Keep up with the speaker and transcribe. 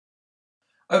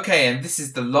Okay, and this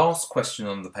is the last question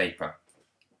on the paper.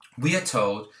 We are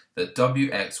told that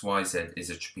WXYZ is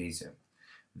a trapezium.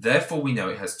 Therefore, we know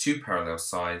it has two parallel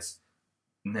sides,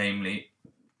 namely,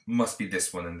 must be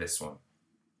this one and this one.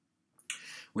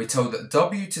 We're told that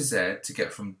W to Z, to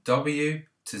get from W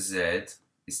to Z,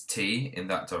 is T in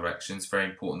that direction. It's very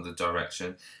important, the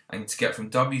direction. And to get from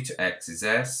W to X is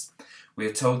S. We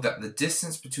are told that the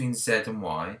distance between Z and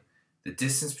Y, the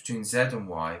distance between Z and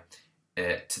Y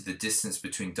to the distance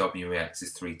between W and X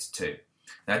is 3 to 2.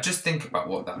 Now just think about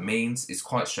what that means. It's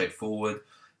quite straightforward.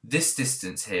 This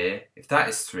distance here, if that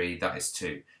is 3, that is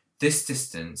 2. This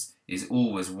distance is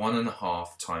always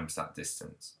 1.5 times that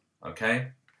distance. Okay?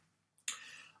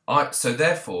 So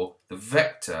therefore, the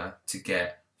vector to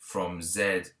get from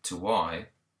Z to Y,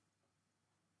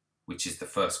 which is the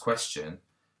first question,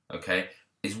 okay,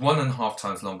 is 1.5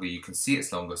 times longer. You can see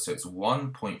it's longer, so it's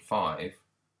 1.5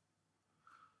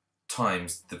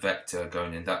 times the vector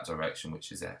going in that direction,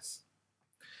 which is S.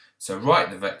 So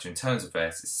write the vector in terms of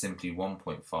S is simply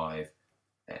 1.5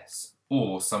 S.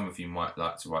 Or some of you might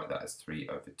like to write that as 3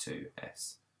 over 2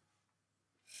 S.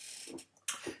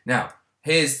 Now,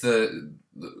 here's the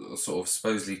sort of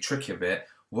supposedly trickier bit.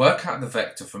 Work out the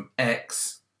vector from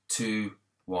X to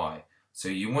Y. So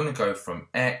you want to go from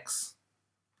X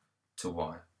to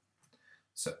Y.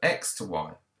 So X to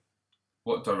Y.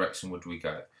 What direction would we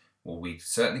go? Well, we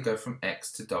certainly go from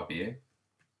X to W,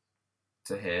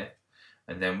 to here,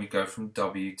 and then we go from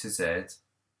W to Z,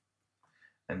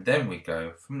 and then we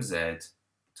go from Z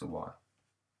to Y.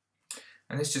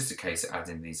 And it's just a case of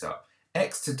adding these up.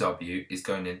 X to W is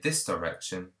going in this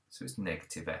direction, so it's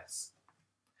negative S.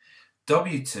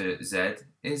 W to Z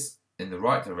is in the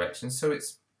right direction, so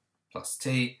it's plus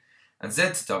T. And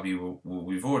Z to W,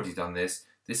 we've already done this.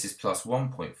 This is plus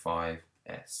 1.5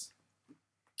 S.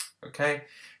 Okay,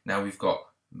 now we've got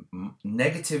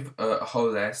negative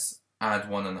whole S, add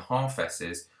 1.5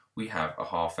 S's, we have a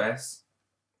half S,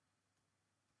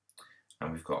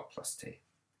 and we've got plus T.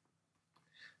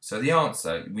 So the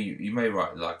answer, you may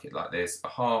write it like this, a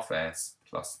half S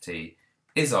plus T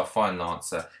is our final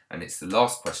answer, and it's the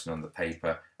last question on the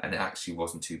paper, and it actually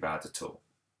wasn't too bad at all.